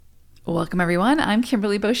Welcome, everyone. I'm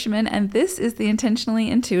Kimberly Boschman, and this is the Intentionally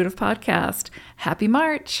Intuitive Podcast. Happy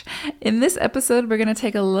March! In this episode, we're going to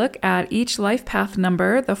take a look at each life path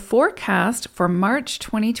number, the forecast for March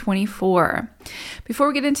 2024. Before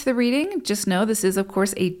we get into the reading, just know this is, of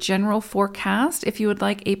course, a general forecast. If you would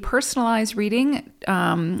like a personalized reading,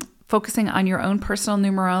 focusing on your own personal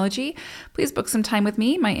numerology, please book some time with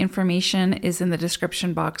me. My information is in the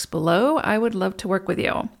description box below. I would love to work with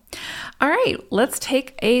you. All right, let's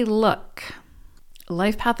take a look.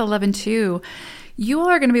 Life Path 11-2. You all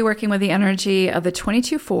are going to be working with the energy of the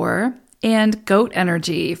 22-4 and goat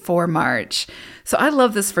energy for March. So I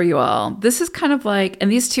love this for you all. This is kind of like,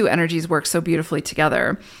 and these two energies work so beautifully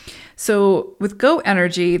together. So with goat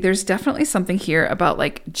energy, there's definitely something here about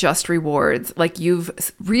like just rewards. Like you've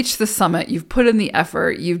reached the summit, you've put in the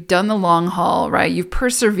effort, you've done the long haul, right? You've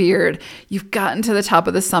persevered, you've gotten to the top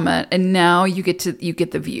of the summit, and now you get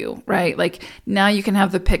the view, right? Like now you can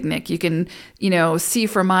have the picnic, you can, see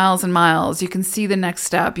for miles and miles, you can see the next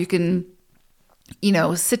step, you can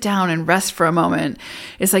sit down and rest for a moment.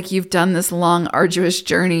 It's like you've done this long, arduous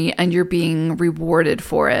journey and you're being rewarded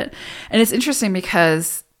for it. And it's interesting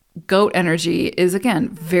because goat energy is, again,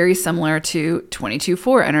 very similar to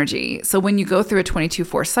 22-4 energy. So when you go through a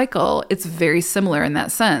 22-4 cycle, it's very similar in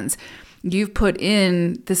that sense. You've put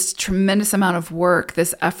in this tremendous amount of work,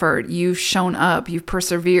 this effort. You've shown up, you've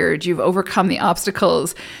persevered, you've overcome the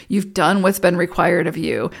obstacles, you've done what's been required of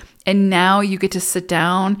you. And now you get to sit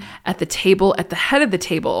down at the table, at the head of the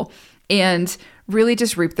table, and really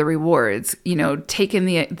just reap the rewards, take in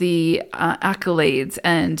the accolades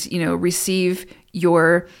and, receive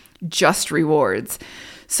your just rewards.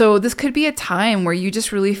 So this could be a time where you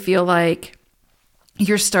just really feel like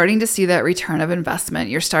you're starting to see that return of investment.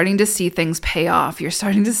 You're starting to see things pay off. You're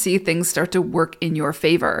starting to see things start to work in your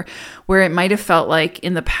favor, where it might have felt like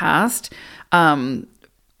in the past, and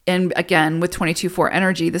again, with 22-4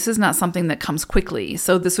 energy, this is not something that comes quickly.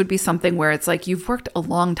 So this would be something where it's like you've worked a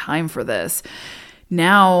long time for this.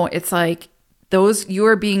 Now it's like you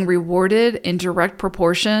are being rewarded in direct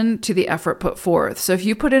proportion to the effort put forth. So if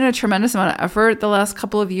you put in a tremendous amount of effort the last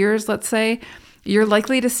couple of years, let's say, you're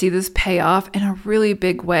likely to see this pay off in a really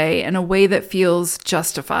big way, in a way that feels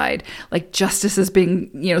justified, like justice is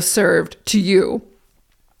being, served to you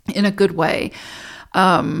in a good way.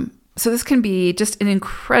 So this can be just an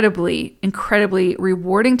incredibly, incredibly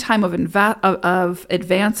rewarding time of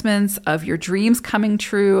advancements, of your dreams coming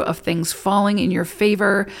true, of things falling in your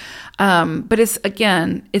favor. But it's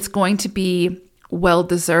going to be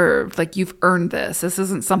well-deserved. Like you've earned this. This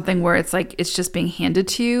isn't something where it's like, it's just being handed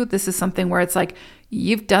to you. This is something where it's like,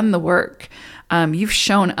 you've done the work. You've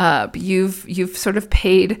shown up. You've sort of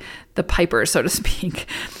paid the piper, so to speak.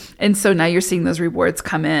 And so now you're seeing those rewards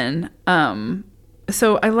come in.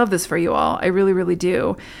 So I love this for you all. I really, really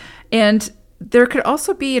do. And there could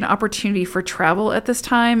also be an opportunity for travel at this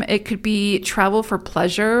time. It could be travel for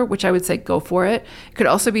pleasure, which I would say go for it. It could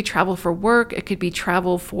also be travel for work. It could be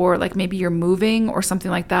travel for like maybe you're moving or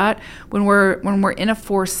something like that. When we're in a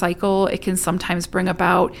 4 cycle, it can sometimes bring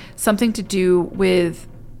about something to do with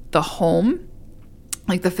the home,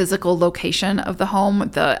 like the physical location of the home,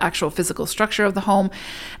 the actual physical structure of the home.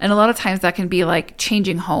 And a lot of times that can be like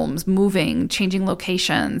changing homes, moving, changing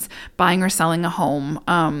locations, buying or selling a home,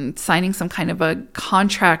 signing some kind of a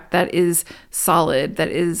contract that is solid,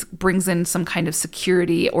 brings in some kind of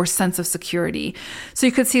security or sense of security. So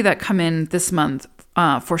you could see that come in this month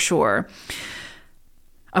for sure.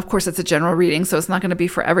 Of course, it's a general reading, so it's not going to be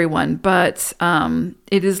for everyone, but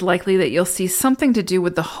it is likely that you'll see something to do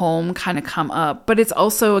with the home kind of come up. But it's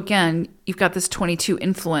also, again, you've got this 22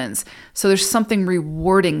 influence. So there's something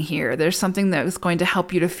rewarding here. There's something that is going to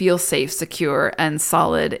help you to feel safe, secure, and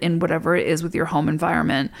solid in whatever it is with your home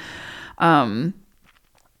environment. So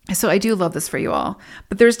I do love this for you all.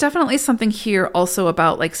 But there's definitely something here also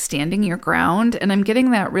about like standing your ground. And I'm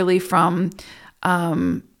getting that really from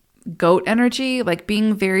goat energy, like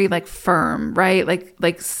being very like firm, right?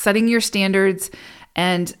 Like setting your standards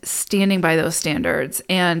and standing by those standards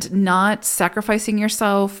and not sacrificing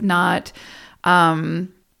yourself, not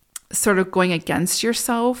sort of going against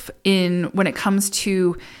yourself when it comes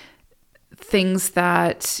to things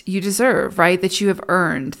that you deserve, right? That you have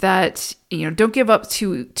earned, that, don't give up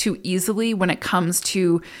too easily when it comes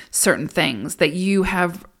to certain things that you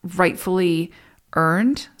have rightfully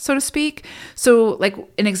earned, so to speak. So like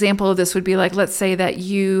an example of this would be like, let's say that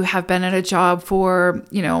you have been at a job for,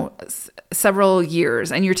 several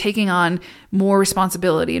years and you're taking on more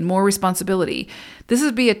responsibility and more responsibility. This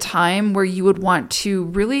would be a time where you would want to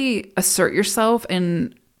really assert yourself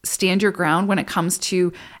and stand your ground when it comes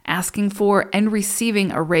to asking for and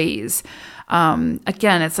receiving a raise.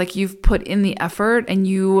 Again, it's like you've put in the effort and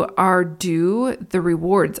you are due the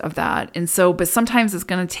rewards of that. And so, but sometimes it's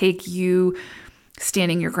going to take you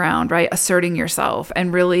standing your ground, right? Asserting yourself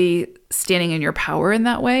and really standing in your power in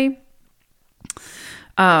that way.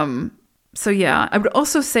 So yeah, I would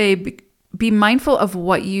also say be mindful of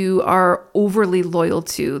what you are overly loyal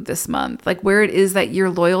to this month, like where it is that your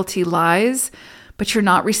loyalty lies, but you're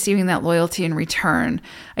not receiving that loyalty in return.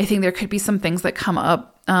 I think there could be some things that come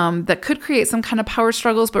up that could create some kind of power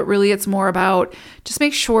struggles, but really it's more about just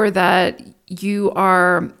make sure that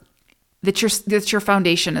that your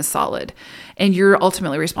foundation is solid and you're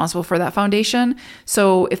ultimately responsible for that foundation.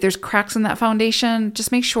 So if there's cracks in that foundation,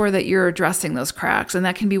 just make sure that you're addressing those cracks. And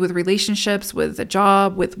that can be with relationships, with a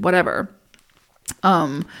job, with whatever.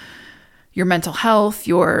 Your mental health,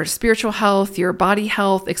 your spiritual health, your body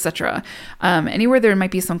health, etc. Anywhere there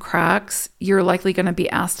might be some cracks, you're likely going to be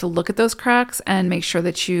asked to look at those cracks and make sure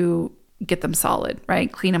that you get them solid,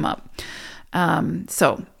 right? Clean them up.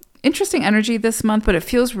 So interesting energy this month, but it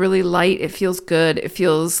feels really light. It feels good. It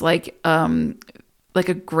feels like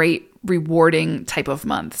a great, rewarding type of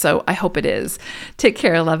month. So I hope it is. Take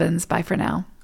care, 11s. Bye for now.